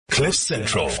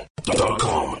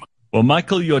CliffCentral.com. Well,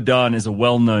 Michael Jordaan is a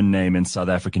well-known name in South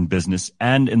African business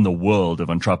and in the world of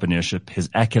entrepreneurship. His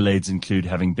accolades include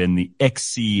having been the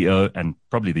ex-CEO and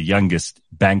probably the youngest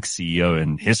bank CEO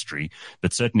in history,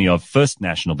 but certainly of First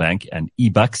National Bank and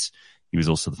eBucks. He was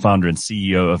also the founder and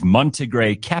CEO of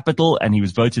Montegray Capital, and he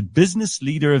was voted Business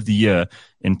Leader of the Year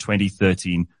in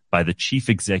 2013 by the chief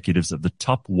executives of the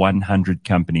top 100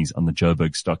 companies on the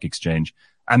Joburg Stock Exchange.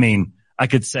 I mean, I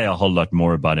could say a whole lot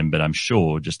more about him, but I'm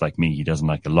sure, just like me, he doesn't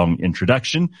like a long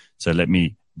introduction. So let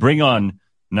me bring on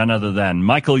none other than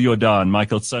Michael Jordaan.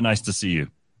 Michael, it's so nice to see you.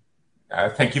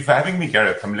 Thank you for having me,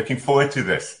 Gareth. I'm looking forward to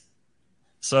this.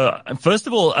 So first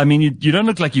of all, I mean, you don't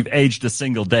look like you've aged a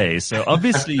single day. So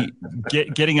obviously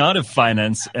getting out of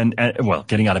finance and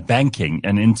getting out of banking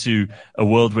and into a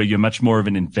world where you're much more of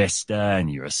an investor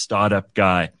and you're a startup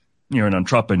guy, you're an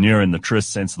entrepreneur in the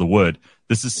truest sense of the word.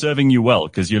 This is serving you well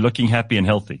because you're looking happy and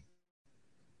healthy.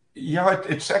 Yeah,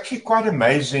 it's actually quite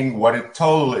amazing what a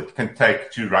toll it can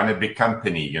take to run a big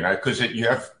company, because you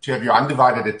have to have your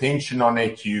undivided attention on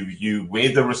it. You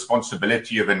wear the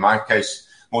responsibility of, in my case,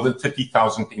 more than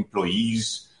 30,000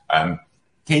 employees,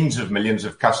 tens of millions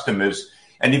of customers.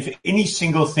 And if any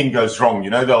single thing goes wrong,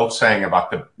 the old saying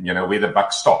about where the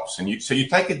buck stops. And so you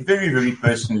take it very, very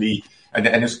personally, and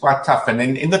it's quite tough. And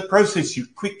then in the process, you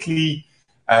quickly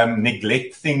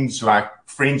neglect things like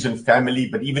friends and family,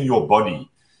 but even your body.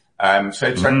 So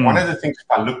it's like one of the things, if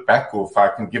I look back, or if I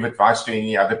can give advice to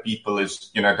any other people,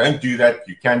 is, don't do that.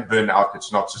 You can burn out.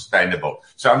 It's not sustainable.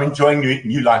 So I'm enjoying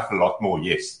new life a lot more.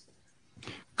 Yes.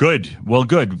 Good. Well,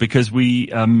 good, because we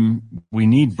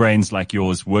need brains like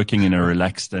yours working in a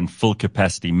relaxed and full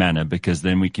capacity manner, because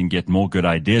then we can get more good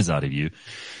ideas out of you.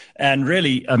 And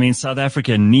really, I mean, South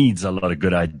Africa needs a lot of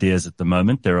good ideas at the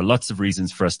moment. There are lots of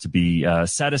reasons for us to be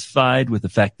satisfied with the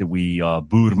fact that we are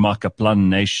Boer Maak 'n Plan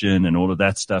nation and all of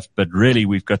that stuff. But really,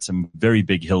 we've got some very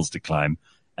big hills to climb.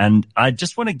 And I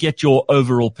just want to get your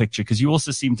overall picture, because you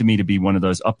also seem to me to be one of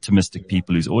those optimistic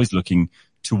people who's always looking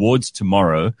towards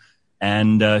tomorrow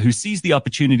and who sees the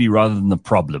opportunity rather than the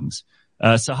problems.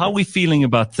 So how are we feeling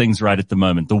about things right at the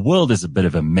moment? The world is a bit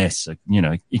of a mess,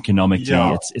 economically.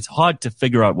 Yeah. It's hard to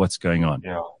figure out what's going on.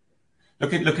 Yeah.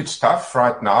 Look, it's tough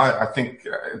right now. I think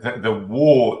the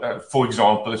war, for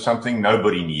example, is something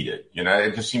nobody needed.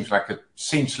 It just seems like a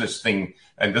senseless thing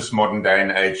in this modern day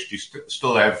and age to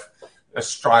still have a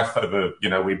strife over,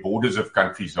 where borders of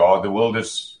countries are. The world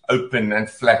is open and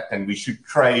flat, and we should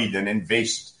trade and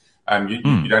invest. You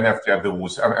don't have to have the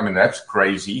wars. I mean, that's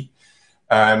crazy.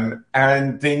 And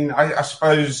then I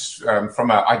suppose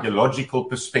from an ideological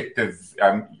perspective,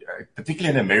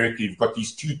 particularly in America, you've got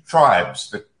these two tribes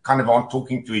that kind of aren't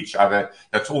talking to each other.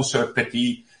 That's also a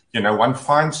pity. One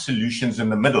finds solutions in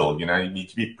the middle. You need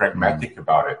to be pragmatic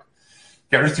about it.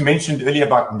 Gareth, you mentioned earlier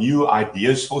about new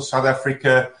ideas for South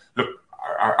Africa. Look,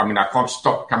 I mean, I can't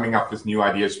stop coming up with new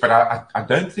ideas, but I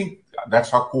don't think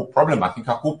that's our core problem. I think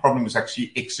our core problem is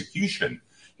actually execution.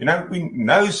 We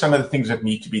know some of the things that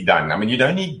need to be done. I mean, you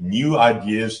don't need new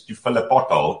ideas to fill a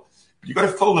pothole. You've got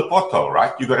to fill the pothole,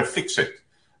 right? You've got to fix it.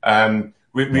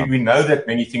 We know that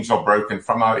many things are broken,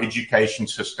 from our education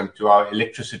system to our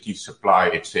electricity supply,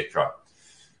 etc.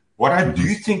 What I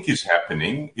do think is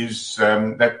happening is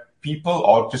that people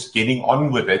are just getting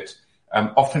on with it,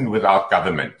 often without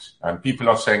government. People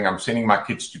are saying, I'm sending my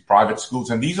kids to private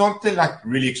schools, and these aren't the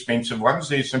really expensive ones.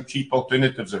 There's some cheap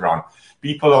alternatives around.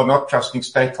 People are not trusting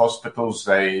state hospitals.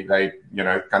 They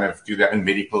kind of do their own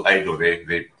medical aid or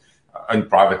their own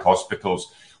private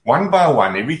hospitals. One by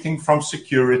one, everything from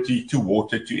security to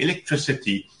water to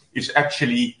electricity is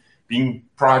actually being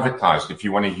privatized, if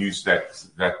you want to use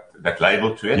that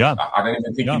label to it. Yeah. I don't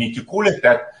even think you need to call it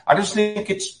that. I just think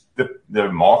it's the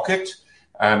market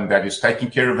that is taking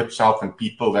care of itself, and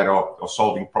people that are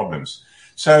solving problems.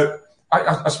 So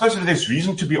I suppose if there's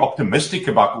reason to be optimistic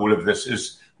about all of this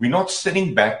is we're not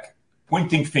sitting back,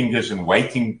 pointing fingers and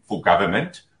waiting for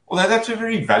government, although that's a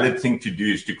very valid thing to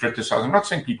do, is to criticize. I'm not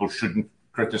saying people shouldn't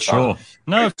criticize. Sure.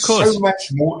 No, of course. It's so much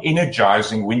more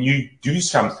energizing when you do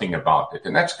something about it.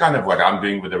 And that's kind of what I'm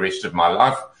doing with the rest of my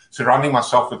life, surrounding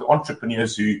myself with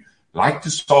entrepreneurs who like to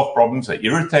solve problems, are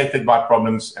irritated by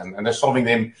problems, and they're solving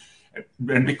them.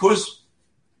 And because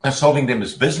they're solving them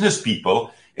as business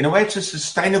people, in a way, it's a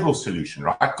sustainable solution,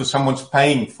 right? Because someone's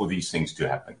paying for these things to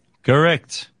happen.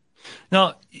 Correct.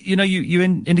 Now, you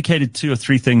indicated 2 or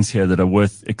 3 things here that are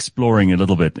worth exploring a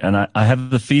little bit. And I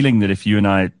have the feeling that if you and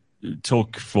I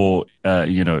talk for, at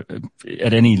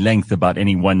any length about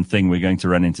any one thing, we're going to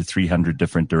run into 300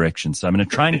 different directions. So I'm going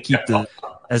to try and keep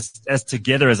as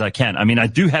together as I can. I mean, I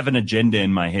do have an agenda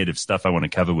in my head of stuff I want to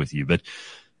cover with you, but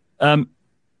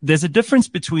there's a difference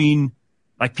between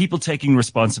like people taking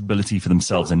responsibility for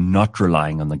themselves and not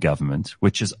relying on the government,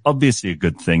 which is obviously a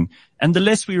good thing. And the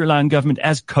less we rely on government,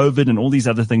 as COVID and all these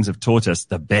other things have taught us,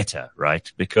 the better,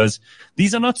 right? Because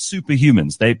these are not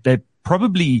superhumans. They're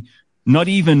probably not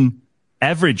even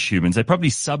average humans. They're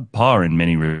probably subpar in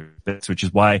many respects, which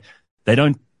is why they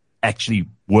don't actually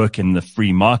work in the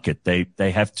free market.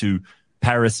 They have to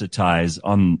parasitize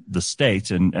on the state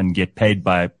and get paid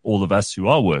by all of us who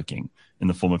are working in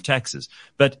the form of taxes.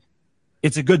 But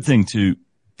it's a good thing to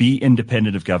be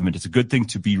independent of government. It's a good thing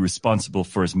to be responsible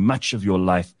for as much of your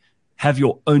life, have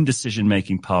your own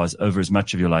decision-making powers over as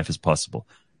much of your life as possible.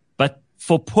 But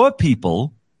for poor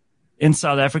people in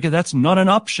South Africa, that's not an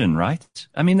option, right?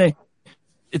 I mean,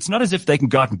 it's not as if they can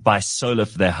go out and buy solar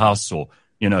for their house or,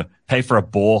 pay for a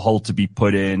borehole to be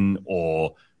put in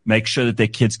or make sure that their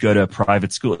kids go to a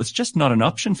private school. It's just not an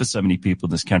option for so many people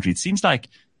in this country. It seems like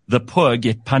the poor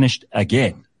get punished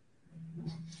again.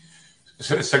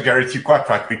 So Gareth, you're quite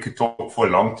right. We could talk for a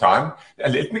long time.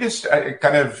 Let me just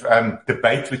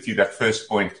debate with you that first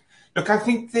point. Look, I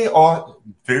think there are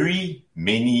very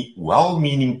many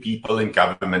well-meaning people in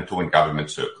government or in government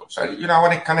circles. So, I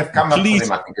want to kind of come Please,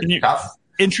 up with them. I think it's tough.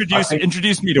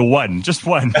 Introduce me to one, just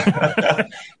one.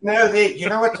 No, you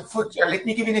know what? Let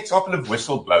me give you an example of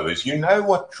whistleblowers. You know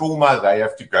what trauma they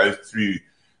have to go through.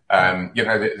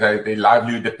 Their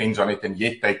livelihood depends on it, and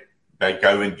yet they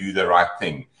go and do the right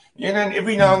thing. And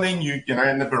every now and then you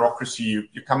in the bureaucracy,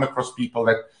 you come across people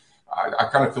that I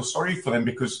kind of feel sorry for them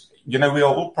because, we are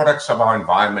all products of our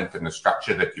environment and the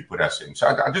structure that you put us in. So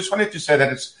I just wanted to say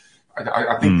that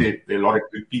I think there are a lot of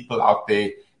good people out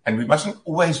there, and we mustn't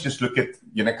always just look at,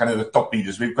 kind of the top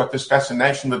leaders. We've got this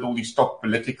fascination with all these top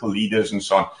political leaders and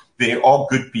so on. There are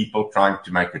good people trying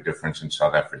to make a difference in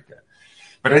South Africa.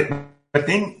 But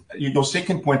then your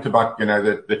second point about,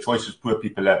 the choices poor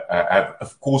people have,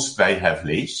 of course, they have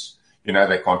less. They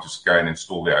can't just go and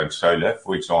install their own solar,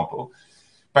 for example.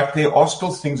 But there are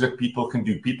still things that people can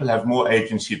do. People have more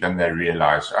agency than they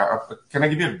realize. Can I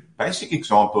give you a basic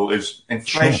example? Is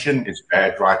inflation is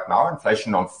bad right now.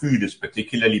 Inflation on food is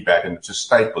particularly bad, and it's a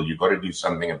staple. You've got to do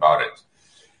something about it.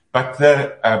 But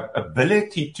the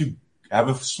ability to have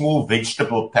a small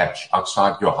vegetable patch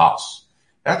outside your house,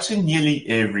 that's in nearly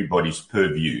everybody's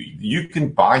purview. You can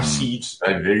buy seeds,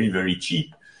 they're very, very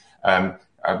cheap.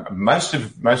 Most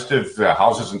of the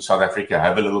houses in South Africa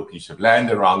have a little piece of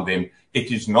land around them. It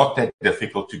is not that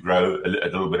difficult to grow a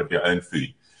little bit of your own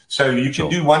food. So you can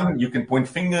do one, you can point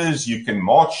fingers, you can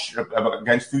march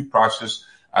against food prices.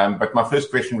 But my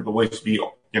first question would always be,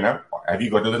 have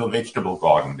you got a little vegetable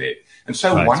garden there? And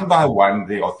so one by one,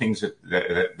 there are things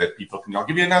that people can do. I'll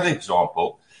give you another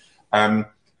example.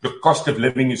 The cost of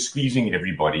living is squeezing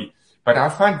everybody, but I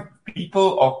find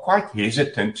people are quite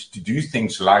hesitant to do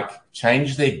things like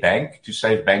change their bank to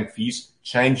save bank fees,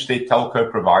 change their telco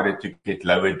provider to get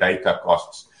lower data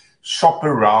costs, shop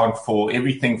around for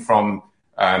everything from,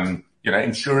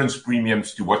 insurance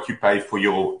premiums to what you pay for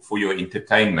your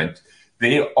entertainment.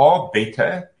 There are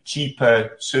better,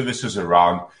 cheaper services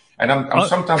around. And I'm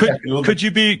sometimes a little could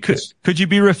you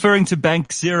be referring to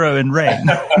Bank Zero and Rain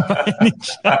by any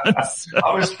chance?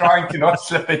 I was trying to not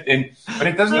slip it in, but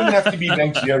it doesn't even have to be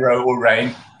Bank Zero or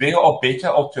Rain. There are better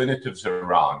alternatives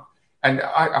around. And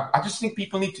I just think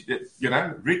people need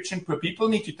to, rich and poor people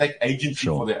need to take agency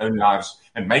for their own lives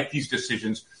and make these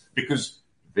decisions because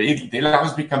their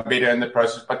lives become better in the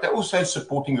process, but they're also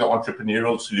supporting the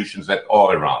entrepreneurial solutions that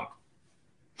are around.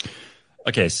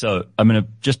 Okay, so I'm going to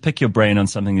just pick your brain on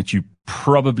something that you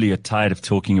probably are tired of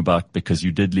talking about because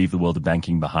you did leave the world of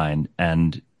banking behind.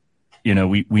 And,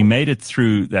 we made it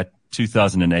through that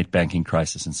 2008 banking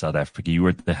crisis in South Africa. You were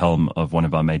at the helm of one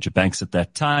of our major banks at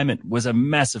that time. It was a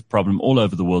massive problem all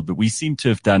over the world, but we seem to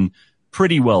have done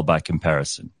pretty well by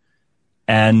comparison.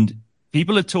 And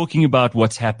people are talking about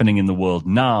what's happening in the world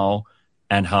now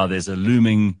and how there's a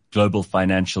looming global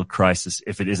financial crisis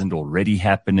if it isn't already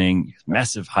happening,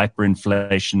 massive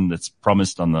hyperinflation that's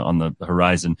promised on the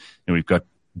horizon. And we've got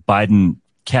Biden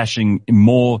cashing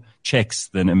more checks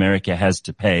than America has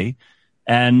to pay.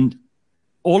 And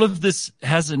all of this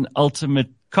has an ultimate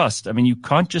cost. I mean, you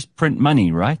can't just print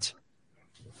money, right?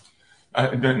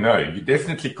 No, you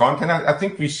definitely can't. And I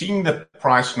think we're seeing the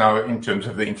price now in terms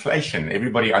of the inflation.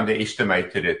 Everybody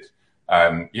underestimated it.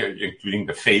 Including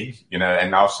the Fed,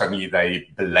 and now suddenly they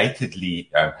belatedly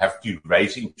have to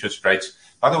raise interest rates.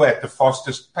 By the way, at the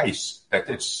fastest pace that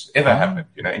it's ever happened.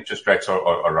 Interest rates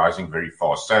are rising very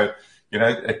fast. So,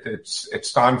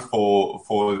 it's time for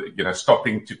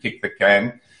stopping to kick the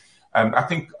can. I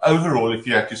think overall, if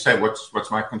you had to say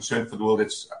what's my concern for the world,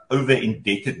 it's over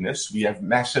indebtedness. We have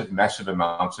massive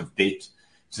amounts of debt.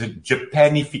 the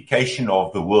Japanification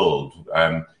of the world.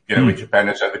 Where Japan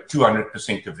has over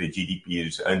 200% of their GDP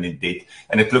is owned in debt.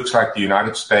 And it looks like the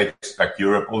United States, like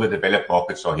Europe, all the developed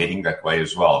markets are heading that way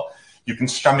as well. You can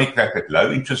stomach that at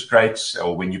low interest rates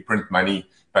or when you print money,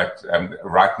 but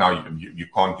right now you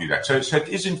can't do that. So it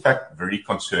is, in fact, very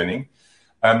concerning.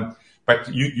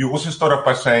 But you also start off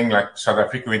by saying, like, South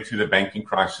Africa went through the banking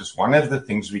crisis. One of the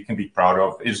things we can be proud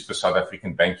of is the South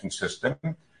African banking system.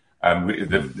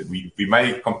 We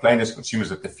may complain as consumers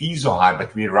that the fees are high,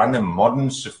 but we run a modern,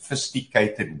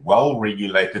 sophisticated,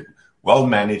 well-regulated,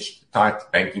 well-managed,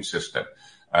 tight banking system.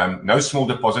 No small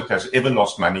depositor has ever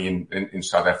lost money in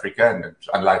South Africa, and it's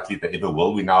unlikely they ever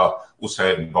will. We're now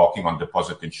also embarking on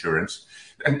deposit insurance.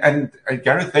 And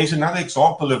Gareth, there's another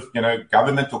example of,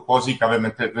 government or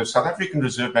quasi-government. The South African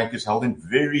Reserve Bank is held in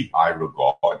very high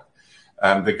regard.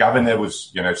 The governor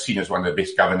was, seen as one of the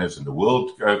best governors in the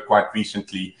world quite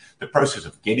recently. The process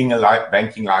of getting a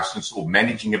banking license or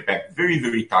managing a bank, very,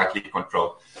 very tightly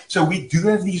controlled. So we do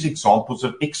have these examples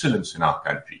of excellence in our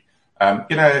country.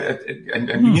 It's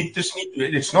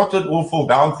not an all fall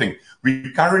down thing.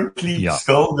 We're currently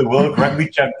still the world rugby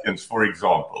champions, for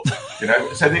example.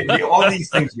 So there are these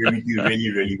things where we do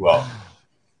really, really well.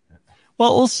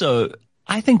 Well, also,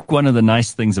 I think one of the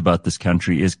nice things about this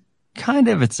country is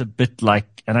it's a bit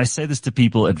like, and I say this to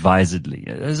people advisedly,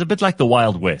 it's a bit like the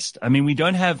Wild West. I mean, we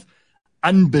don't have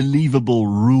unbelievable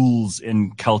rules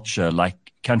in culture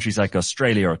like countries like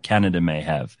Australia or Canada may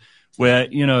have, where,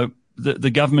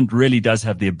 the government really does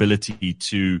have the ability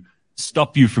to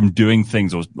stop you from doing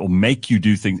things or make you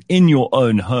do things in your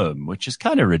own home, which is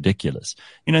kind of ridiculous.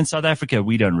 In South Africa,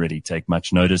 we don't really take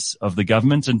much notice of the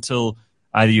government until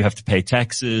either you have to pay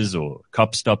taxes or a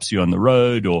cop stops you on the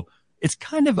road, or it's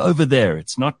kind of over there.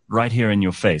 It's not right here in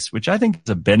your face, which I think is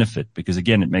a benefit because,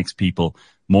 again, it makes people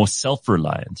more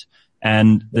self-reliant.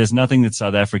 And there's nothing that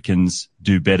South Africans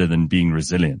do better than being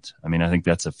resilient. I mean, I think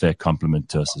that's a fair compliment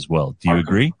to us as well. Do you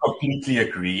agree? I completely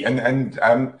agree. And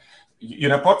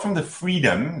apart from the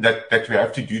freedom that we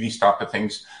have to do these type of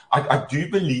things, I do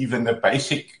believe in the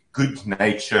basic good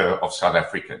nature of South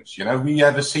Africans. We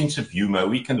have a sense of humor.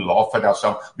 We can laugh at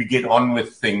ourselves. We get on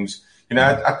with things.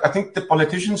 I think the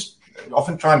politicians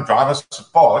often try and drive us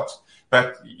apart.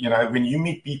 But, when you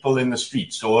meet people in the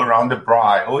streets or around a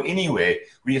braai or anywhere,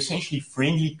 we're essentially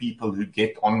friendly people who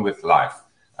get on with life.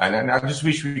 And I just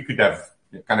wish we could have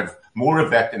kind of more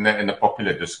of that in the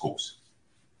popular discourse.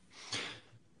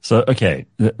 So, okay,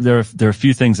 there are a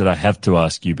few things that I have to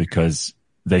ask you because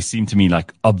they seem to me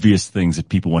like obvious things that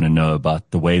people want to know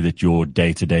about the way that your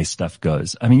day-to-day stuff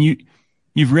goes. I mean,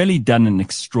 you've really done an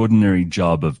extraordinary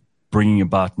job of bringing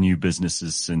about new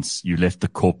businesses since you left the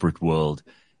corporate world.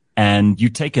 And you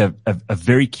take a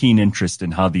very keen interest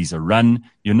in how these are run.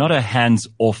 You're not a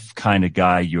hands-off kind of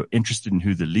guy. You're interested in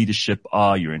who the leadership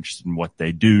are. You're interested in what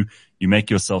they do. You make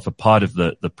yourself a part of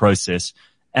the process.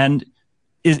 And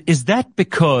is that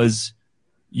because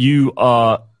you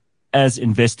are as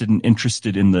invested and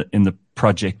interested in the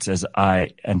projects as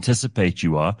I anticipate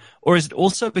you are? Or is it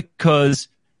also because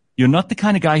you're not the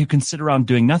kind of guy who can sit around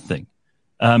doing nothing?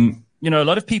 A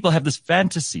lot of people have this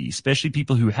fantasy, especially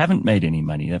people who haven't made any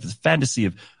money. They have this fantasy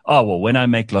of, when I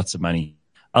make lots of money,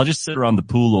 I'll just sit around the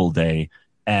pool all day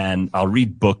and I'll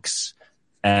read books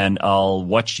and I'll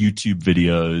watch YouTube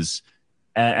videos.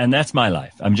 And that's my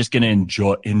life. I'm just going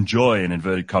to enjoy in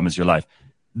inverted commas your life.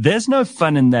 There's no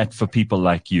fun in that for people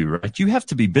like you, right? You have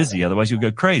to be busy. Otherwise you'll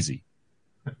go crazy.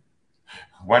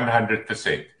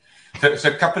 100%. So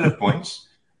a couple of points.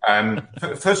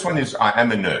 First one is I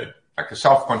am a nerd. Like a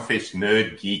self-confessed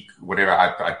nerd, geek, whatever.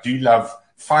 I do love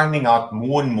finding out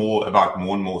more and more about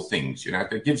more and more things.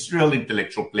 It gives real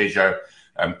intellectual pleasure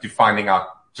to finding out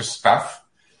just stuff.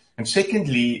 And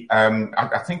secondly,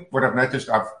 I think what I've noticed,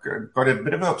 I've got a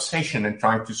bit of an obsession in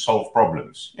trying to solve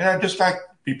problems. Just like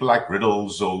people like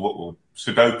riddles or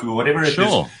Sudoku, whatever it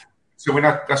is. So when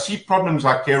I see problems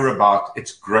I care about,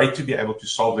 it's great to be able to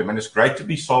solve them. And it's great to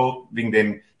be solving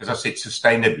them, as I said,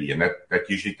 sustainably. And that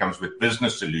usually comes with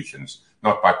business solutions,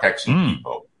 not by taxing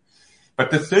people. But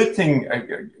the third thing,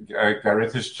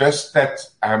 Gareth, is just that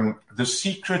the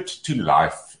secret to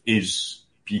life is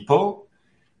people.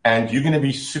 And you're going to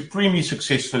be supremely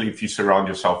successful if you surround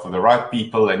yourself with the right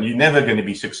people. And you're never going to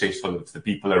be successful if the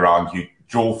people around you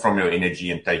draw from your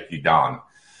energy and take you down.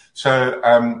 So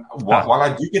while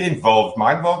I do get involved,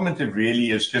 my involvement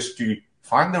really is just to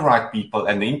find the right people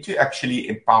and then to actually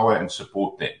empower and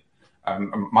support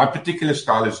them. My particular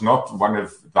style is not one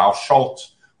of thou shalt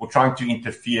or trying to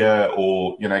interfere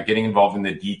or, getting involved in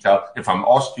the detail. If I'm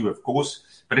asked to, of course,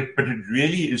 but it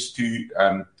really is to,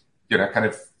 kind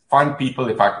of find people,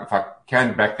 if I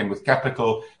can back them with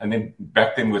capital and then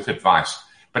back them with advice.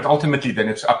 But ultimately, then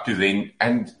it's up to them.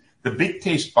 And the big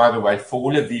test, by the way, for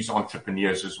all of these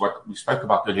entrepreneurs is what we spoke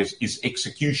about earlier, is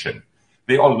execution.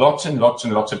 There are lots and lots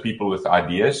and lots of people with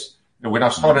ideas. When I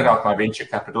started out my venture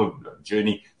capital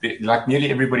journey, like nearly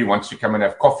everybody wants to come and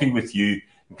have coffee with you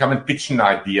and come and pitch an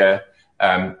idea,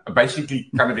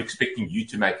 basically kind of expecting you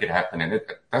to make it happen. And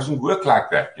it doesn't work like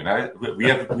that. You know, we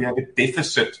have a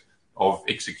deficit of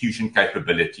execution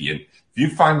capability. And if you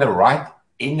find the right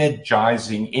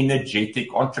energizing, energetic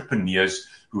entrepreneurs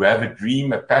who have a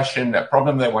dream, a passion, a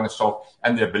problem they want to solve,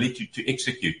 and the ability to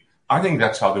execute, I think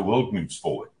that's how the world moves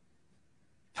forward.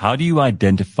 How do you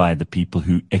identify the people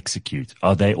who execute?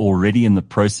 Are they already in the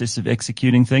process of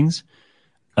executing things?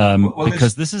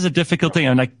 Because this is a difficult thing.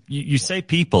 And like you say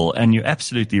people, and you're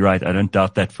absolutely right. I don't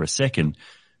doubt that for a second.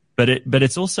 But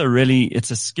it's also really,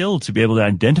 it's a skill to be able to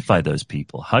identify those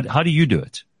people. How do you do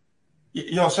it?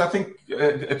 Yeah, so I think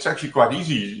it's actually quite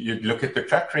easy. You look at the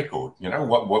track record. You know,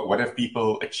 what have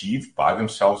people achieved by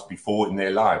themselves before in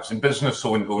their lives, in business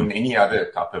or in any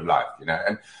other type of life? You know,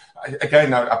 and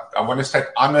again, I want to say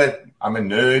I'm a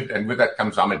nerd, and with that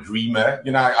comes I'm a dreamer.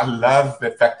 You know, I love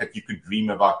the fact that you can dream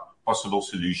about possible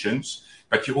solutions,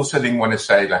 but you also then want to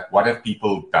say, like, what have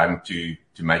people done to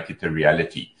make it a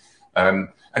reality?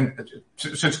 And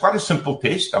so it's quite a simple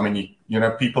test. I mean, you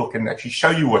know, people can actually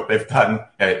show you what they've done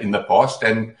in the past.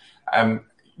 And,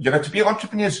 you know, to be an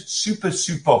entrepreneur is super,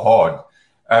 super hard.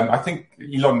 I think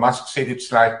Elon Musk said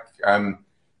it's like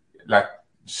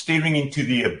staring into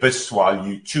the abyss while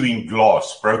you're chewing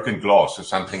broken glass or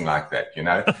something like that, you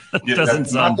know. It doesn't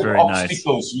sound very nice.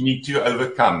 Obstacles you need to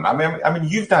overcome. I mean,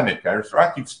 you've done it, Gareth,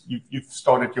 right? You've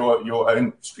started your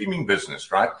own streaming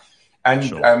business, right? And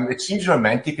sure. It seems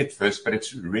romantic at first, but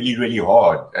it's really, really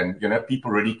hard. And, you know,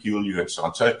 people ridicule you and so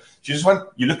on. So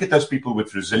you look at those people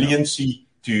with resiliency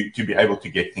to be able to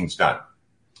get things done.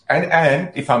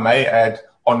 And if I may add,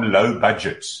 on low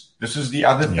budgets. This is the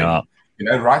other thing. Yeah. You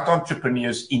know, right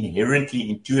entrepreneurs inherently,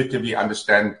 intuitively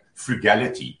understand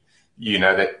frugality. You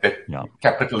know, that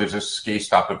capital is a scarce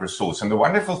type of resource. And the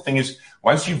wonderful thing is,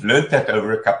 once you've learned that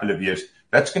over a couple of years,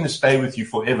 that's going to stay with you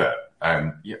forever.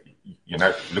 You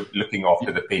know, looking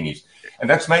after the pennies. And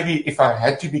that's maybe, if I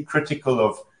had to be critical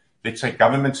of, let's say,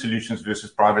 government solutions versus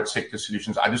private sector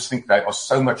solutions, I just think they are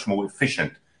so much more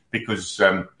efficient because,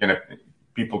 you know,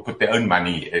 people put their own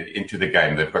money into the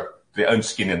game. They've got their own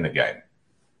skin in the game.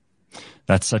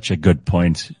 That's such a good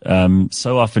point.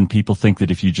 So often people think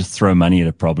that if you just throw money at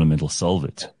a problem, it'll solve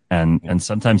it. And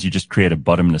sometimes you just create a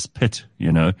bottomless pit,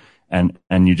 you know, and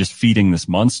you're just feeding this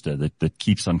monster that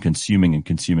keeps on consuming and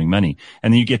consuming money.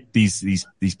 And then you get these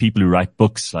people who write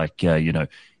books like, you know,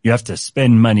 you have to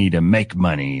spend money to make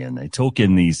money. And they talk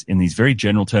in these very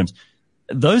general terms.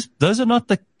 Those are not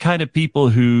the kind of people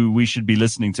who we should be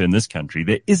listening to in this country.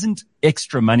 There isn't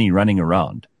extra money running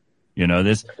around. You know,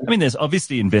 there's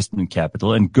obviously investment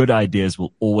capital, and good ideas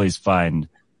will always find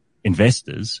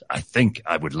investors.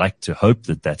 I would like to hope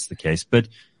that that's the case, but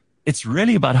it's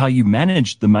really about how you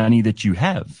manage the money that you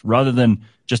have rather than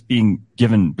just being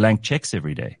given blank checks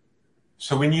every day.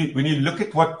 So when you look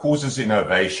at what causes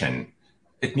innovation,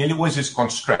 it nearly always is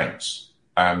constraints.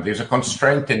 There's a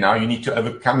constraint, and now you need to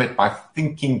overcome it by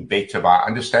thinking better, by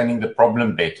understanding the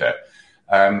problem better.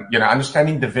 You know,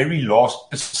 understanding the very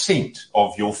last %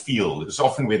 of your field is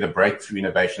often where the breakthrough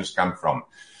innovations come from.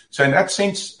 So in that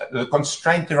sense, the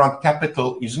constraint around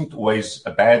capital isn't always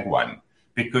a bad one,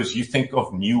 because you think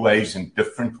of new ways and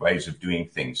different ways of doing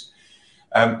things.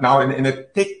 Now, in a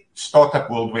tech startup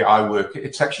world where I work,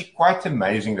 it's actually quite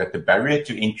amazing that the barrier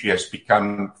to entry has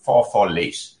become far, far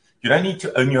less. You don't need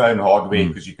to own your own hardware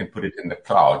because you can put it in the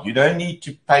cloud. You don't need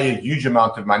to pay a huge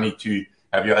amount of money to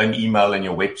have your own email and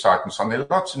your website and so on. There are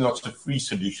lots and lots of free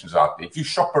solutions out there. If you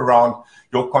shop around,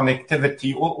 your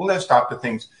connectivity, all those type of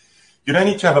things, you don't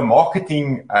need to have a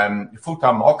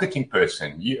full-time marketing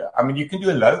person. You can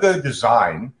do a logo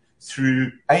design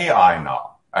through AI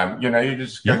now. You know, you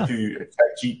just go to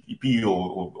GTP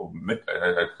or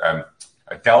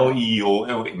Dell-E or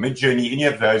Midjourney, any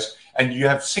of those, and you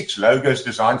have 6 logos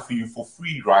designed for you for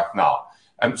free right now.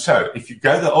 So if you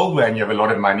go the old way and you have a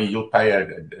lot of money, you'll pay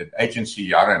an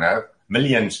agency, I don't know,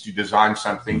 millions to design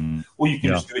something, or you can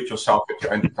just do it yourself at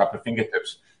your own type of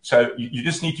fingertips. So you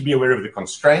just need to be aware of the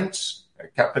constraints,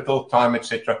 capital, time,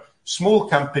 etc. Small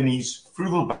companies,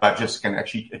 frugal budgets can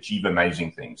actually achieve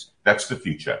amazing things. That's the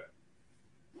future.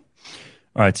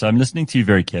 All right. So I'm listening to you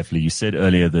very carefully. You said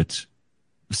earlier that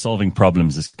solving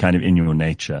problems is kind of in your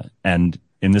nature. And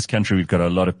in this country, we've got a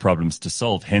lot of problems to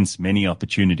solve, hence many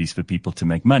opportunities for people to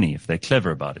make money if they're clever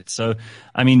about it. So,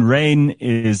 I mean, Rain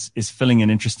is filling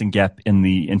an interesting gap in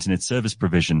the internet service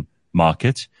provision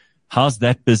market. How's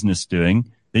that business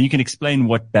doing? Then you can explain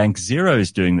what Bank Zero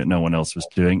is doing that no one else was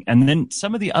doing. And then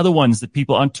some of the other ones that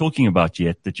people aren't talking about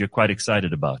yet that you're quite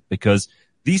excited about, because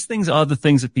these things are the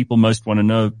things that people most want to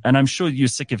know. And I'm sure you're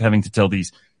sick of having to tell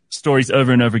these stories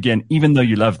over and over again, even though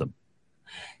you love them.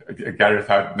 Gareth,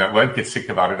 I won't get sick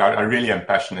about it. I really am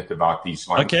passionate about these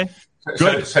ones. Okay,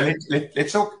 good. So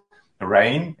let's talk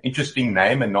Rain. Interesting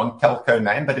name, a non-telco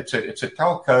name, but it's a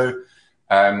telco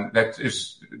that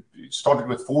is started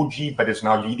with 4G, but is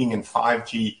now leading in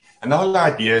 5G. And the whole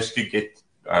idea is to get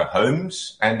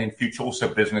homes and in future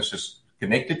also businesses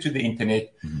connected to the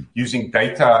internet using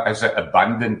data as an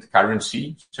abundant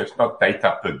currency. So it's not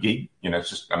data per gig, it's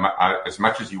just as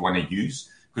much as you want to use.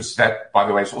 Because that, by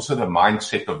the way, is also the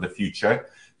mindset of the future.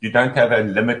 You don't have a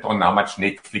limit on how much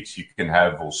Netflix you can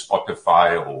have, or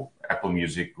Spotify, or Apple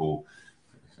Music, or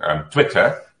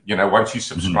Twitter. Once you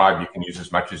subscribe, you can use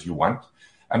as much as you want.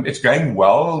 It's going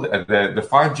well. The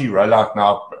 5G rollout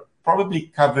now probably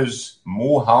covers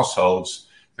more households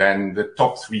than the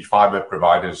top 3 fiber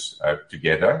providers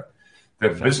together. The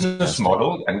business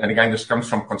model, and again, this comes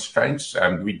from constraints.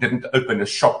 We didn't open a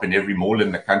shop in every mall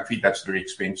in the country. That's very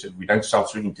expensive. We don't sell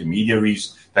through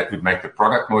intermediaries. That would make the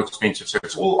product more expensive. So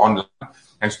it's all online,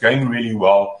 and it's going really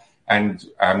well. And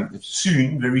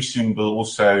very soon, we'll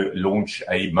also launch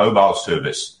a mobile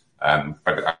service.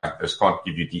 But I just can't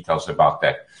give you details about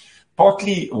that.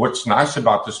 Partly, what's nice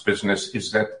about this business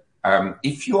is that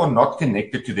if you are not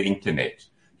connected to the internet,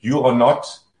 you are not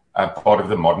a part of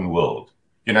the modern world.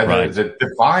 Right. The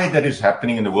divide that is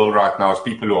happening in the world right now is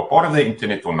people who are part of the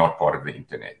internet or not part of the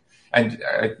internet. And,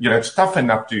 it's tough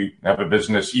enough to have a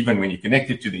business even when you're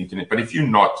connected to the internet. But if you're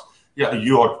not,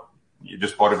 you're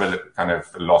just part of a kind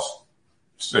of lost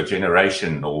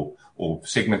generation or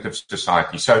segment of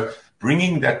society. So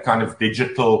bringing that kind of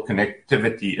digital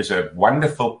connectivity is a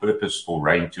wonderful purpose for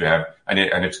Rain to have. And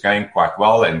it's going quite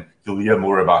well. And you'll hear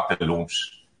more about the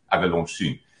other launch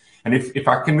soon. And if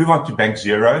I can move on to Bank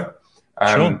Zero.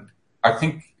 Sure. I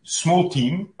think small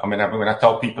team. I mean, when I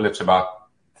tell people it's about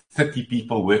 30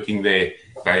 people working there,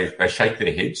 they shake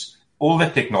their heads. All the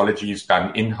technology is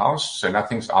done in-house, so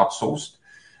nothing's outsourced.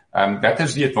 That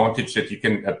has the advantage that you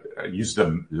can use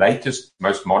the latest,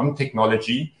 most modern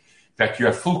technology, that you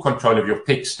have full control of your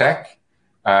tech stack,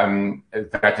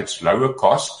 that it's lower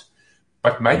cost.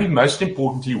 But maybe most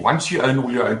importantly, once you own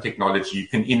all your own technology, you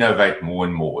can innovate more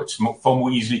and more. It's far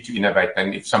more easy to innovate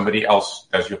than if somebody else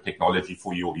does your technology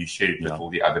for you or you share it with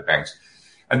all the other banks.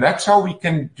 And that's how we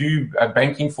can do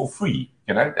banking for free.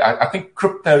 I think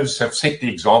cryptos have set the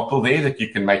example there that you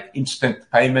can make instant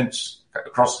payments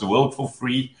across the world for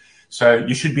free. So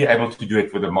you should be able to do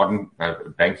it with a modern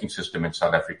banking system in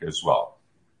South Africa as well.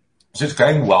 So it's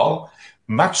going well.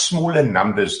 Much smaller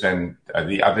numbers than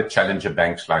the other challenger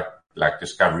banks like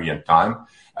Discovery and Time,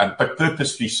 but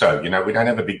purposely so. We don't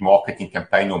have a big marketing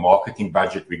campaign or marketing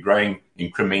budget. We're growing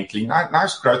incrementally.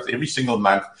 Nice growth every single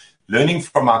month, learning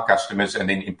from our customers and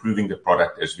then improving the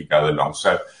product as we go along.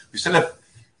 So we still have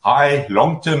high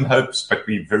long-term hopes, but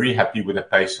we're very happy with the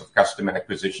pace of customer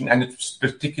acquisition, and it's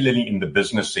particularly in the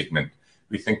business segment.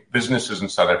 We think businesses in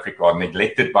South Africa are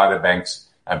neglected by the banks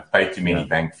and pay too many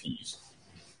bank fees.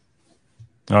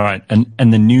 All right, and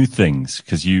the new things,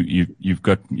 because you've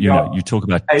got you talk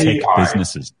about AI. Tech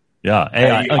businesses,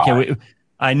 AI. Okay,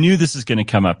 I knew this is going to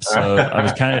come up, so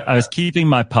I was keeping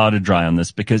my powder dry on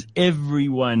this because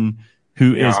everyone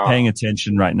who is paying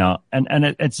attention right now, and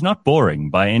it's not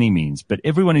boring by any means, but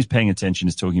everyone who's paying attention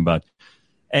is talking about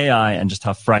AI and just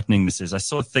how frightening this is. I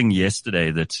saw a thing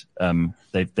yesterday that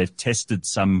they've tested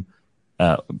some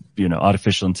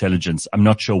artificial intelligence. I'm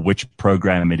not sure which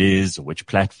program it is or which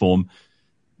platform.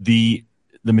 The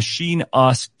machine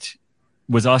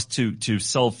was asked to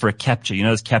solve for a captcha,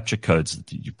 those captcha codes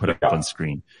that you put up on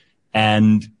screen.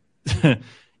 And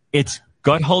it's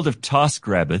got hold of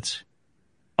TaskRabbit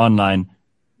online,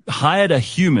 hired a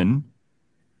human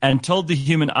and told the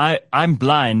human, I'm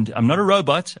blind. I'm not a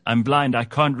robot. I'm blind. I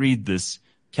can't read this.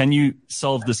 Can you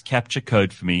solve this captcha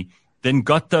code for me? Then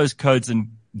got those codes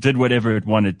and did whatever it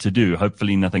wanted to do.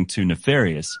 Hopefully nothing too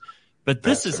nefarious. But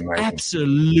this is amazing.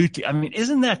 Absolutely,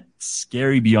 isn't that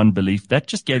scary beyond belief? That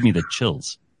just gave me the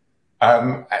chills.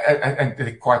 And there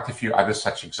are quite a few other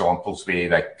such examples where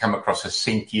they come across as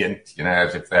sentient,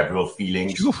 as if they have real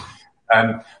feelings. Look,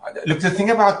 the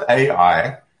thing about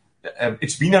AI,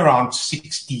 it's been around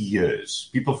 60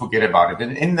 years. People forget about it.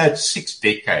 And in that 6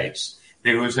 decades,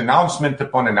 there was announcement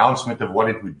upon announcement of what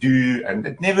it would do, and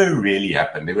it never really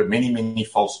happened. There were many, many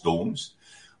false dawns.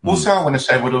 Also, I want to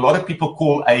say what a lot of people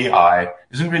call AI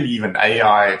isn't really even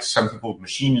AI. It's something called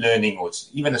machine learning, or it's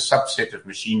even a subset of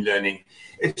machine learning.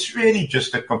 It's really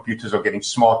just that computers are getting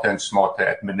smarter and smarter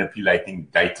at manipulating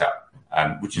data,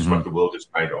 which is what the world is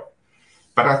made of.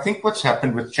 But I think what's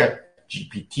happened with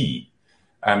ChatGPT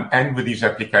and with these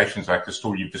applications like the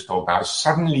story you've just told now,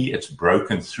 suddenly it's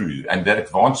broken through, and the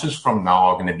advances from now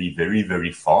are going to be very,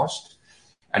 very fast,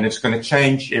 and it's going to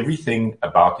change everything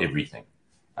about everything.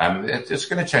 It's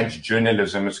going to change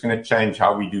journalism. It's going to change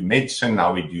how we do medicine,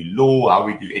 how we do law, how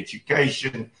we do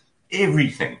education,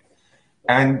 everything.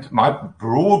 And my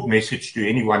broad message to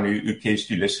anyone who cares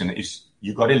to listen is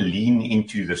you've got to lean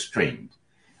into this trend.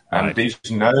 Right.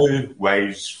 There's no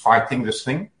ways fighting this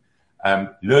thing.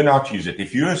 Learn how to use it.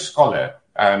 If you're a scholar,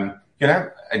 and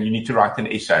you need to write an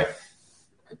essay,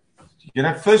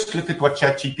 first look at what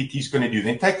ChatGPT is going to do.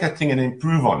 Then take that thing and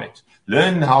improve on it.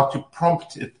 Learn how to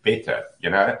prompt it better,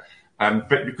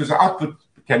 but because the output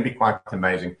can be quite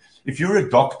amazing. If you're a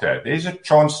doctor, there's a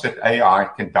chance that AI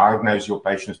can diagnose your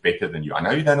patients better than you. I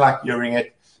know you don't like hearing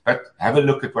it, but have a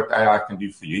look at what AI can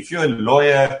do for you. If you're a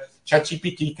lawyer,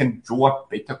 ChatGPT can draw up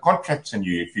better contracts than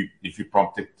you if you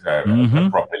prompt it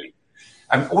properly.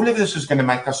 And all of this is going to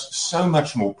make us so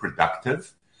much more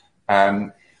productive.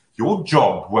 Your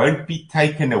job won't be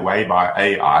taken away by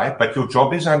AI, but your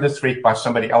job is under threat by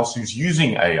somebody else who's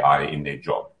using AI in their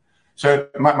job. So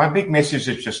my big message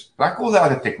is just like all the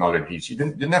other technologies, you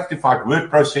didn't have to fight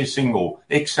word processing or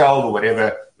Excel or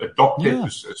whatever. Adopt it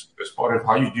as part of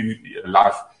how you do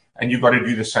life, and you've got to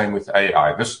do the same with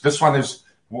AI. This one is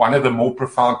one of the more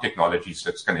profound technologies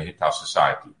that's going to hit our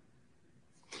society.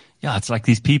 Yeah, it's like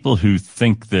these people who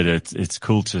think that it's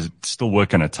cool to still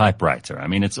work on a typewriter. I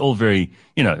mean, it's all very,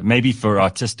 maybe for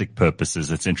artistic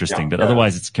purposes, it's interesting, but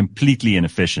otherwise it's completely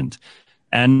inefficient.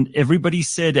 And everybody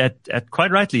said at quite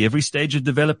rightly, every stage of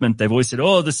development, they've always said,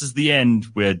 oh, this is the end.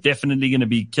 We're definitely going to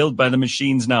be killed by the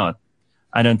machines now.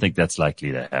 I don't think that's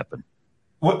likely to happen.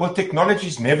 Well,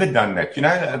 technology's never done that.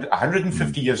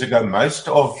 150 years ago, most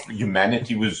of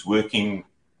humanity was working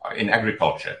in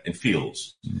agriculture, in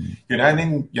fields, and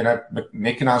then,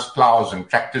 mechanized plows and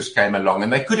tractors came along,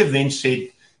 and they could have then said,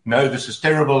 no, this is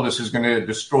terrible. This is going to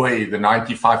destroy the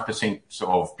 95%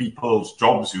 of people's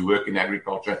jobs who work in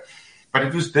agriculture. But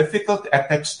it was difficult at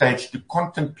that stage to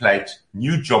contemplate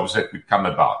new jobs that would come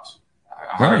about.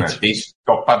 I don't know,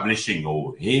 desktop publishing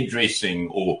or hairdressing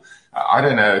or,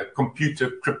 computer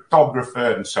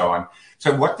cryptographer and so on.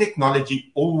 So what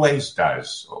technology always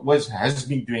has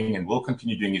been doing and will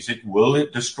continue doing is it will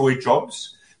destroy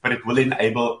jobs, but it will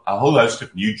enable a whole host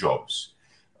of new jobs.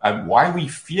 Why we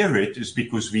fear it is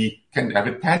because we can have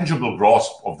a tangible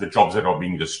grasp of the jobs that are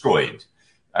being destroyed.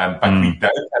 But we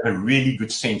don't have a really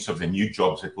good sense of the new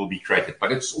jobs that will be created.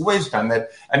 But it's always done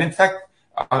that. And in fact,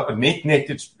 net,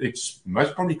 it's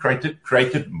most probably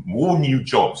created more new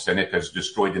jobs than it has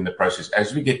destroyed in the process.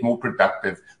 As we get more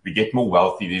productive, we get more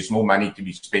wealthy, there's more money to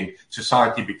be spent,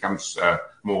 society becomes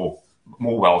more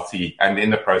wealthy, and in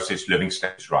the process, living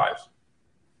standards rise.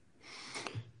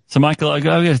 So, Michael, I'm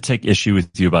going to take issue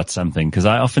with you about something, because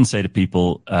I often say to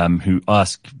people who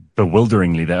ask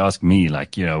bewilderingly, they ask me,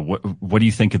 like, what do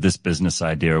you think of this business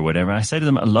idea or whatever? I say to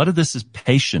them, a lot of this is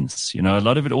patience. A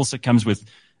lot of it also comes with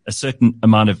a certain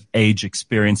amount of age,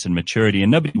 experience, and maturity,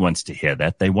 and nobody wants to hear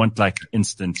that. They want like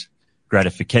instant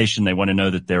gratification. They want to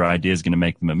know that their idea is going to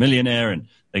make them a millionaire and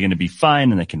they're going to be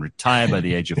fine and they can retire by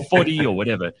the age of 40 or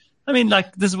whatever. I mean,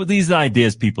 like these are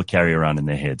ideas people carry around in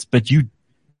their heads. But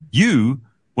you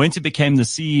went and became the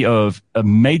CEO of a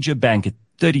major bank at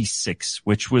 36,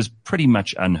 which was pretty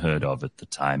much unheard of at the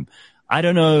time. I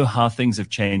don't know how things have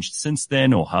changed since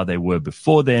then or how they were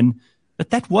before then, but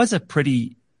that was a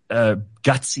pretty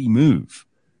gutsy move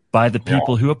by the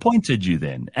people who appointed you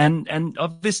then. And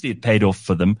obviously it paid off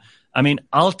for them. I mean,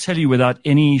 I'll tell you without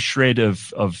any shred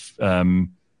of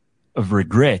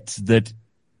regret that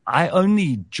I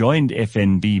only joined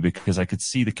FNB because I could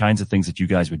see the kinds of things that you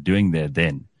guys were doing there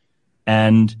then.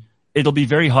 And it'll be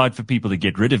very hard for people to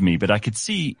get rid of me, but I could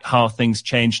see how things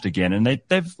changed again. And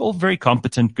they're all very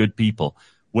competent, good people.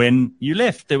 When you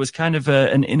left, there was kind of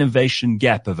an innovation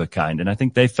gap of a kind, and I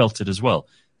think they felt it as well.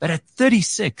 But at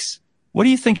 36, what do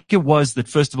you think it was that,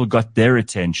 first of all, got their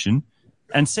attention?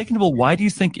 And second of all, why do you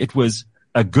think it was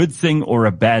a good thing or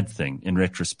a bad thing in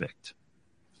retrospect?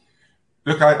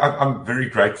 Look, I'm very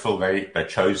grateful they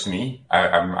chose me.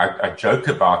 I joke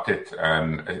about it,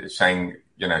 saying,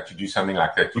 to do something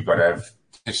like that, you've got to have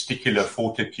testicular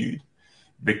fortitude,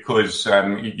 because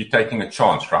you're taking a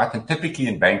chance, right? And typically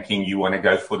in banking, you want to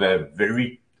go for the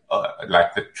very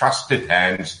like the trusted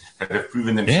hands that have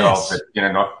proven themselves that,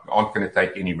 aren't going to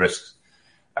take any risks.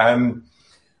 At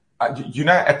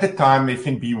the time,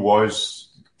 FNB was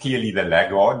clearly the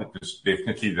laggard. It was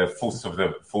definitely the fourth of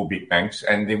the four big banks.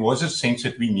 And there was a sense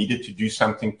that we needed to do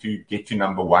something to get to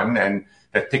number one, and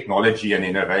that technology and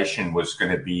innovation was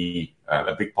going to be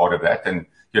a big part of that. And,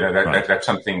 that's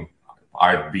something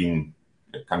I've been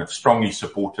kind of strongly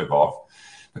supportive of.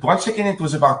 But once again, it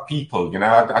was about people.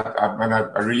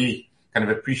 I really kind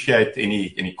of appreciate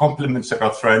any compliments that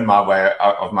are thrown my way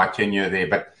of my tenure there.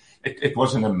 But it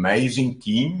was an amazing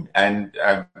team, and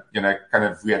we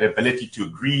had the ability to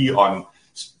agree on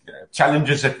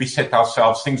challenges that we set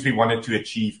ourselves, things we wanted to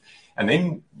achieve, and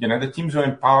then the teams were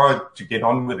empowered to get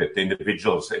on with it, the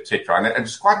individuals, etc. And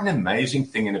it's quite an amazing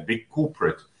thing in a big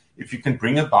corporate if you can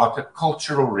bring about a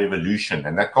cultural revolution,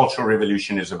 and that cultural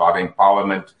revolution is about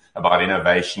empowerment, about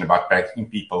innovation, about backing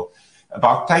people,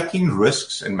 about taking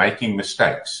risks and making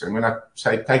mistakes. And when I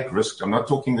say take risks, I'm not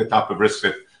talking the type of risks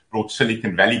that brought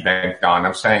Silicon Valley Bank down.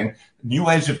 I'm saying new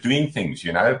ways of doing things,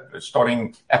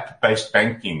 starting app-based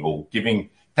banking or giving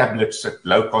tablets at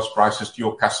low-cost prices to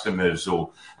your customers,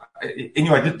 or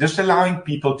anyway, just allowing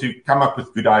people to come up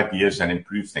with good ideas and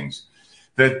improve things.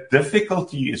 The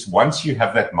difficulty is once you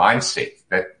have that mindset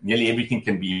that nearly everything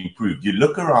can be improved, you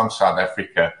look around South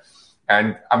Africa,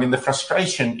 and the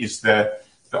frustration is the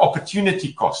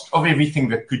opportunity cost of everything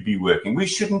that could be working. We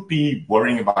shouldn't be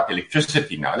worrying about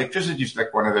electricity now. Electricity is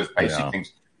like one of those basic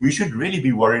things. We should really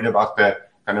be worried about the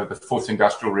kind of the fourth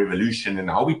industrial revolution and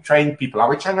how we train people, how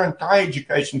we train our entire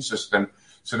education system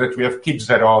so that we have kids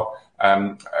that are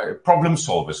problem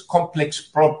solvers, complex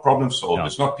problem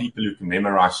solvers, not people who can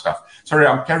memorize stuff. Sorry,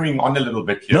 I'm carrying on a little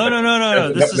bit here.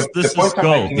 No. This is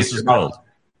gold. This is gold.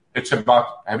 It's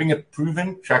about having a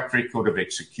proven track record of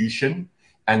execution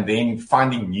and then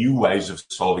finding new ways of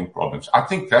solving problems. I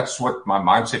think that's what my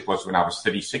mindset was when I was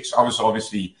 36. I was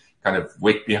obviously kind of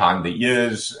wet behind the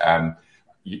ears. In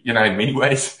many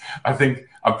ways, I think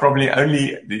I'm probably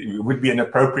would be an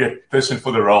appropriate person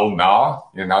for the role now,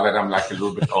 now that I'm like a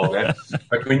little bit older.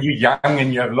 But when you're young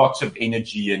and you have lots of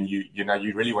energy and you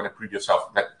really want to prove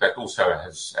yourself, that also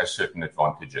has certain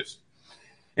advantages.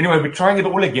 Anyway, we're trying it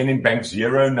all again in Bank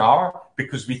Zero now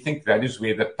because we think that is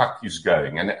where the puck is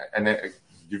going. And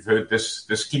you've heard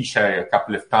this cliche a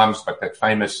couple of times, but that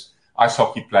famous ice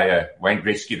hockey player, Wayne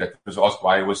Gretzky, that was asked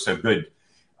why he was so good.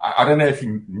 I don't know if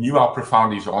he knew how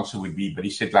profound his answer would be, but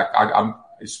he said,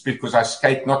 it's because I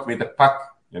skate not where the puck,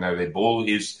 the ball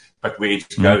is, but where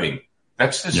it's going.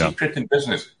 That's the secret in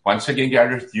business. Once again,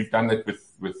 Gareth, you've done that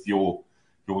with your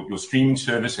streaming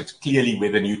service. It's clearly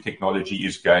where the new technology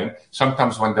is going.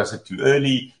 Sometimes one does it too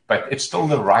early, but it's still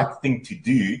the right thing to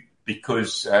do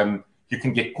because you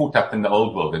can get caught up in the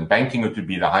old world. And banking, it would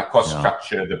be the high-cost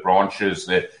structure, the branches,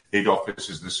 the head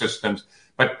offices, the systems.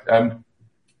 But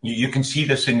you can see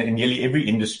this in nearly every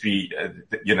industry,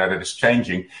 that is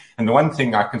changing. And the one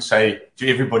thing I can say to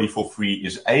everybody for free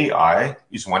is AI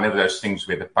is one of those things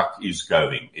where the puck is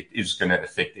going. It is going to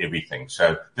affect everything.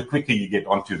 So the quicker you get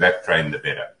onto that train, the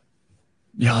better.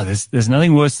 Yeah, there's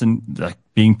nothing worse than like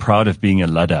being proud of being a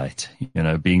Luddite,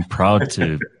 being proud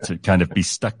to kind of be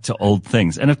stuck to old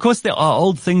things. And of course, there are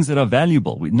old things that are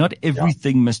valuable. Not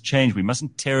everything must change. We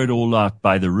mustn't tear it all out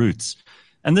by the roots.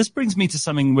 And this brings me to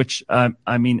something which,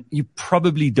 you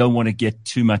probably don't want to get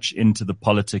too much into the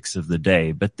politics of the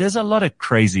day, but there's a lot of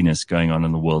craziness going on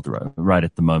in the world right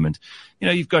at the moment.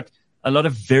 You've got a lot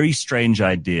of very strange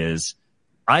ideas,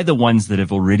 either ones that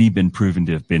have already been proven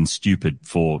to have been stupid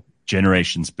for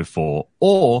generations before,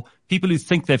 or people who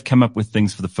think they've come up with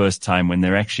things for the first time when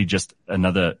they're actually just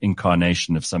another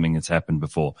incarnation of something that's happened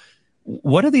before.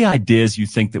 What are the ideas you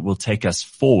think that will take us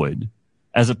forward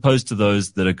as opposed to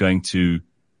those that are going to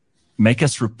make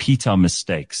us repeat our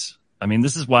mistakes?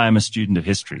 This is why I'm a student of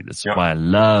history. This is why I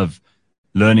love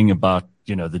learning about,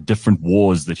 the different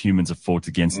wars that humans have fought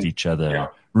against each other,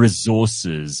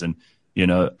 resources and,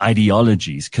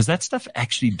 ideologies, because that stuff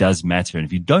actually does matter. And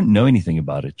if you don't know anything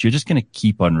about it, you're just going to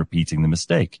keep on repeating the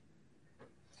mistake.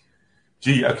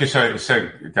 Gee, okay. So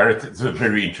Gareth, it's a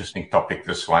very interesting topic,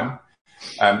 this one.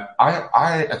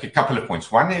 A couple of points.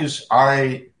 One is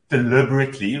I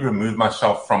deliberately remove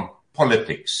myself from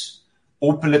politics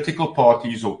or political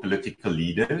parties or political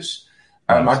leaders.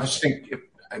 I just think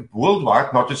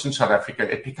worldwide, not just in South Africa,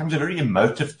 it becomes a very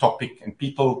emotive topic and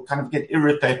people kind of get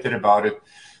irritated about it.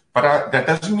 But that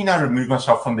doesn't mean I remove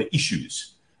myself from the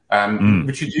issues,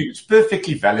 which it's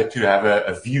perfectly valid to have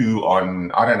a view on,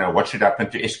 I don't know, what should happen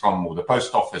to Eskom or the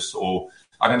post office or,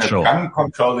 I don't know, gun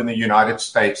control in the United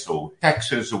States or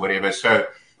taxes or whatever. So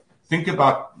think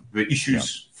about the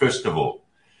issues first of all.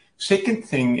 Second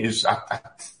thing is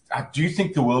I do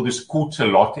think the world is caught a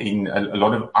lot in a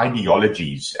lot of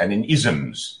ideologies and in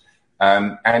isms.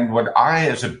 And what I,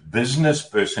 as a business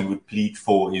person, would plead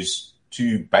for is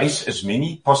to base as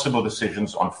many possible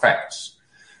decisions on facts,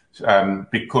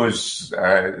 because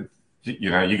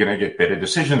you're going to get better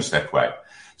decisions that way.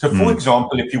 So, for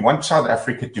example, if you want South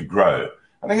Africa to grow,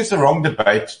 I think it's the wrong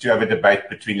debate to have a debate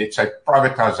between, let's say,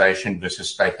 privatization versus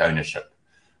state ownership.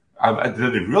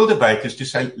 The real debate is to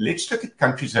say, let's look at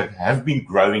countries that have been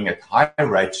growing at higher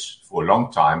rates for a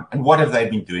long time, and what have they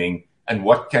been doing, and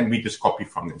what can we just copy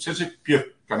from them? So it's a pure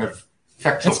kind of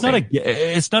factual thing.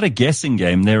 It's not a guessing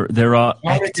game. There are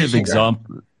active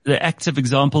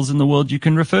examples in the world you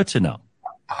can refer to now.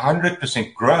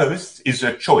 100% growth is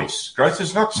a choice. Growth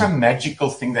is not some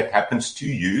magical thing that happens to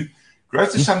you.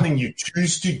 Growth is something you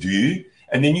choose to do,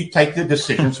 and then you take the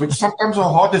decisions, which sometimes are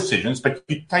hard decisions, but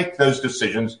you take those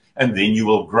decisions and then you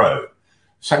will grow.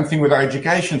 Same thing with our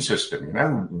education system,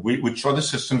 which are the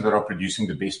systems that are producing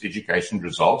the best education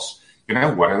results.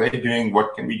 What are they doing?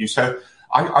 What can we do? So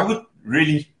I would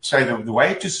really say that the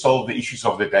way to solve the issues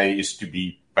of the day is to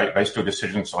be based on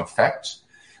decisions on facts.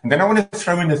 And then I want to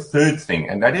throw in a third thing,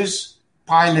 and that is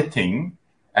piloting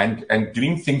and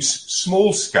doing things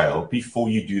small scale before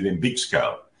you do them big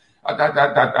scale.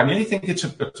 I really think it's a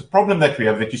problem that we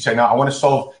have, that you say, now I want to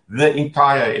solve the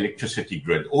entire electricity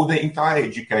grid or the entire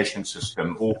education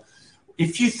system. Or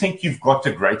if you think you've got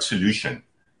a great solution,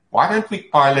 why don't we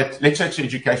pilot, let's say it's an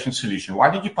education solution,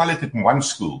 why don't you pilot it in one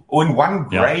school or in one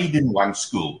grade in one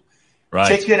school? Right.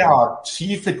 Check it out,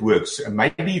 see if it works, and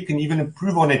maybe you can even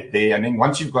improve on it there. And then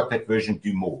once you've got that version,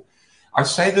 do more. I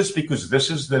say this because this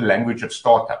is the language of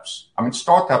startups. I mean,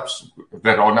 startups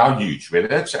that are now huge, whether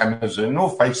it's Amazon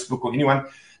or Facebook or anyone,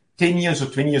 10 years or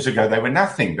 20 years ago, they were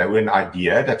nothing. They were an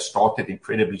idea that started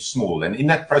incredibly small. And in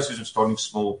that process of starting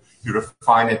small, you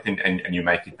refine it and you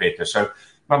make it better. So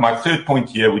my third point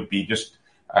here would be just,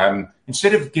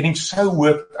 instead of getting so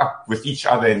worked up with each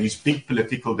other in these big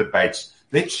political debates,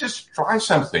 let's just try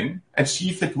something and see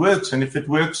if it works. And if it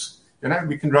works,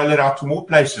 we can roll it out to more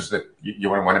places that you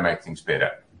want to make things better.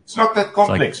 It's not that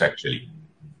complex, actually.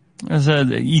 It's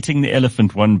eating the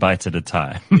elephant one bite at a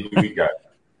time.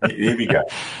 Here we go.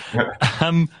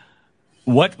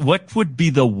 What would be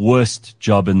the worst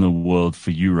job in the world for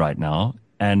you right now?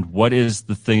 And what is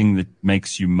the thing that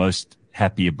makes you most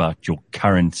happy about your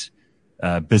current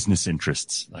business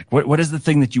interests? Like, what is the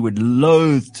thing that you would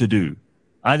loathe to do?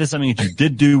 Either something that you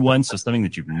did do once or something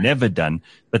that you've never done,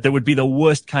 but that would be the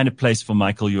worst kind of place for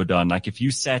Michael Jordaan. Like if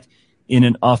you sat in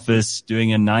an office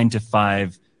doing a 9 to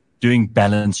 5, doing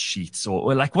balance sheets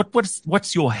or like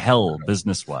what's your hell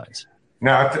business wise?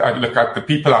 Now, look, the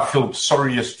people I feel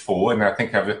sorriest for, and I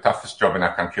think have the toughest job in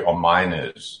our country, are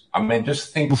miners. I mean,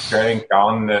 just think going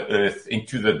down the earth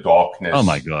into the darkness. Oh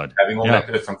my God. Having all that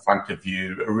earth in front of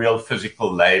you, real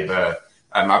physical labor.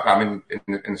 I mean,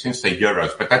 in a sense, they're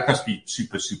heroes, but that must be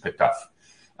super, super tough.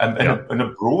 In a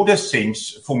broader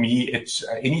sense, for me, it's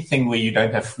anything where you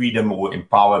don't have freedom or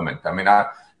empowerment. I mean,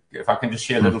 if I can just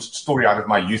share a little story out of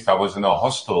my youth, I was in a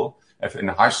hostel in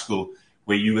high school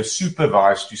where you were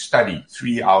supervised to study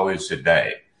 3 hours a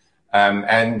day.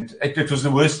 And it was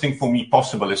the worst thing for me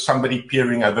possible, is somebody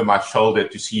peering over my shoulder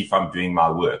to see if I'm doing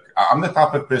my work. I'm the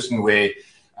type of person where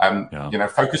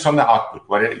focus on the output.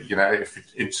 If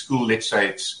it's in school, let's say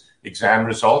it's exam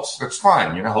results, that's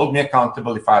fine. Hold me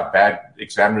accountable if I have bad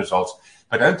exam results,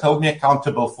 but don't hold me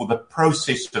accountable for the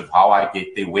process of how I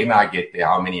get there, when I get there,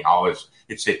 how many hours,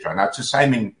 etc. Now, it's the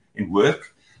same in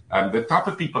work. The type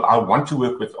of people I want to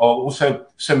work with are also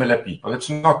similar people. It's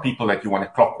not people that you want to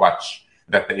clock watch,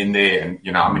 that they're in there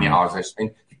and how many hours they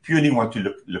spend. You purely want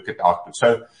to look at output.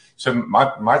 So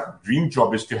my dream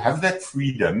job is to have that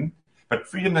freedom, but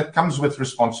freedom that comes with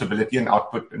responsibility and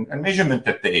output and measurement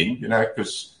at the end,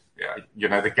 because,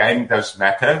 the game does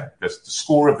matter. The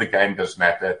score of the game does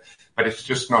matter, but it's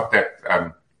just not that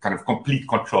kind of complete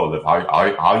control of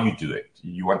how you do it.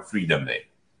 You want freedom there.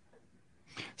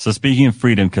 So speaking of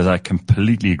freedom, because I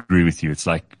completely agree with you, it's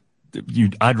like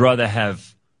I'd rather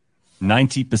have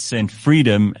 90%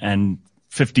 freedom and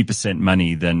 50%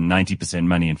 money than 90%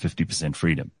 money and 50%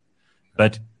 freedom.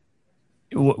 But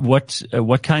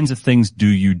what kinds of things do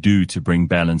you do to bring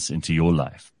balance into your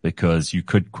life? Because you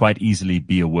could quite easily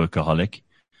be a workaholic.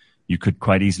 You could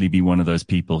quite easily be one of those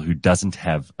people who doesn't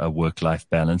have a work-life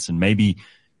balance. And maybe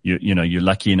you're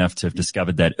lucky enough to have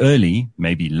discovered that early,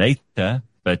 maybe later.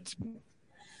 But I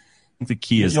think the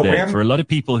key is that for a lot of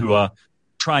people who are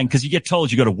trying, because you get told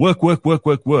you got to work.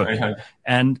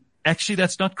 And actually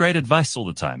that's not great advice all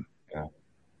the time.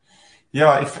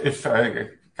 Yeah. If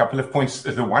couple of points.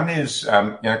 The one is,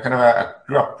 I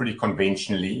grew up pretty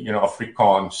conventionally,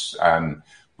 Afrikaans,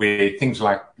 where things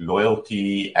like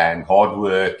loyalty and hard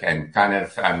work and kind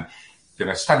of,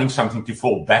 studying something to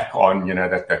fall back on,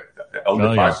 that old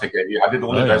advice I gave you. I did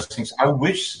all of those things. I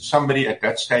wish somebody at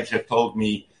that stage had told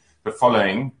me the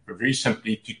following, very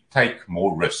simply, to take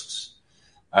more risks.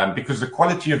 Because the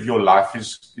quality of your life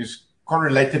is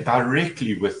correlated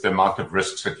directly with the amount of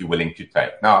risks that you're willing to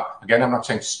take. Now, again, I'm not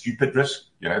saying stupid risk,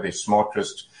 they're smart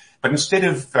risks. But instead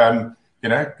of,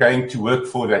 going to work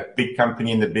for that big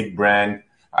company and the big brand,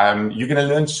 you're going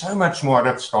to learn so much more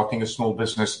about starting a small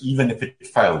business, even if it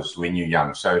fails when you're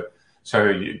young. So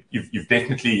you've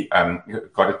definitely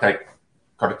got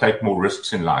to take more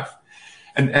risks in life.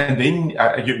 And then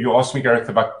you asked me, Gareth,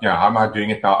 about how am I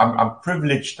doing it now? I'm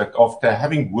privileged that after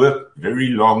having worked very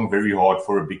long, very hard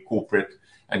for a big corporate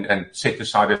and set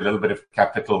aside a little bit of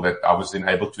capital that I was then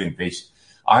able to invest,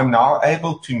 I'm now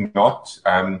able to not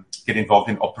get involved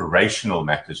in operational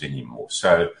matters anymore.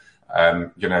 So,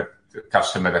 the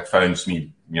customer that phones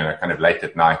me, kind of late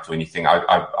at night or anything,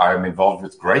 I'm involved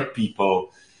with great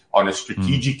people on a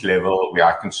strategic level where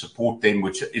I can support them,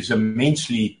 which is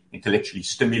immensely intellectually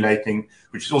stimulating,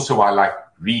 which is also why I like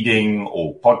reading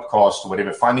or podcasts or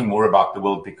whatever, finding more about the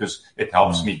world because it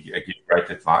helps me give great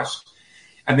advice.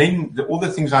 And then all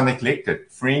the things I neglected,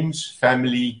 friends,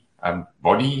 family,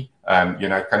 body,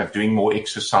 kind of doing more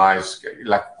exercise,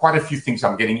 like quite a few things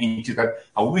I'm getting into that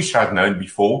I wish I'd known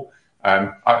before.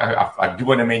 I do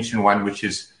want to mention one, which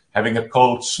is having a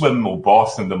cold swim or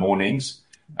bath in the mornings.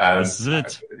 This is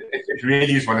it. It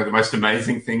really is one of the most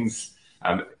amazing things.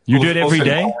 You do it every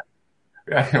day?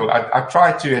 I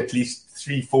try to at least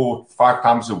 3, 4, 5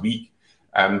 times a week.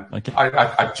 Okay.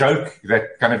 I joke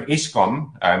that kind of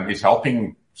Eskom is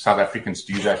helping South Africans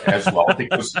do that as well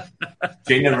because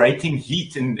generating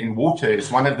heat in water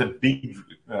is one of the big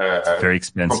very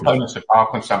expensive components of power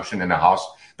consumption in a house.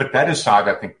 But that aside,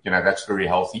 I think, that's very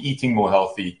healthy, eating more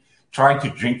healthy, trying to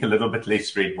drink a little bit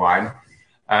less red wine.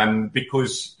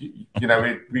 Because,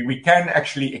 we can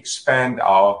actually expand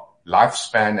our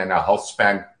lifespan and our health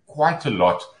span quite a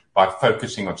lot by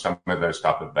focusing on some of those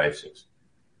type of basics.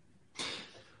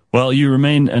 Well, you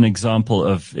remain an example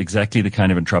of exactly the kind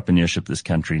of entrepreneurship this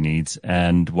country needs.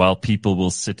 And while people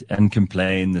will sit and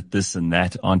complain that this and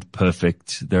that aren't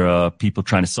perfect, there are people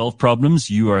trying to solve problems.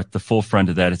 You are at the forefront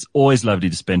of that. It's always lovely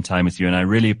to spend time with you. And I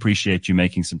really appreciate you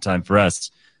making some time for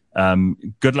us.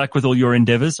 Good luck with all your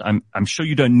endeavors. I'm sure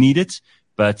you don't need it,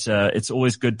 but it's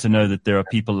always good to know that there are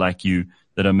people like you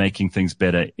that are making things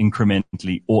better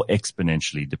incrementally or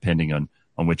exponentially, depending on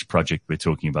which project we're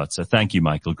talking about. So thank you,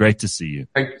 Michael. Great to see you.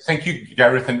 Thank you,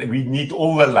 Gareth. And we need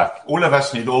all the luck. All of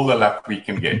us need all the luck we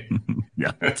can get.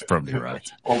 Yeah, that's probably right.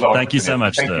 Thank you so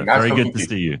much, sir. Nice Very good to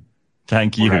see you.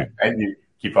 Thank you. Right. And you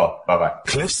keep up. Bye-bye.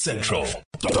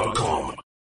 CliffCentral.com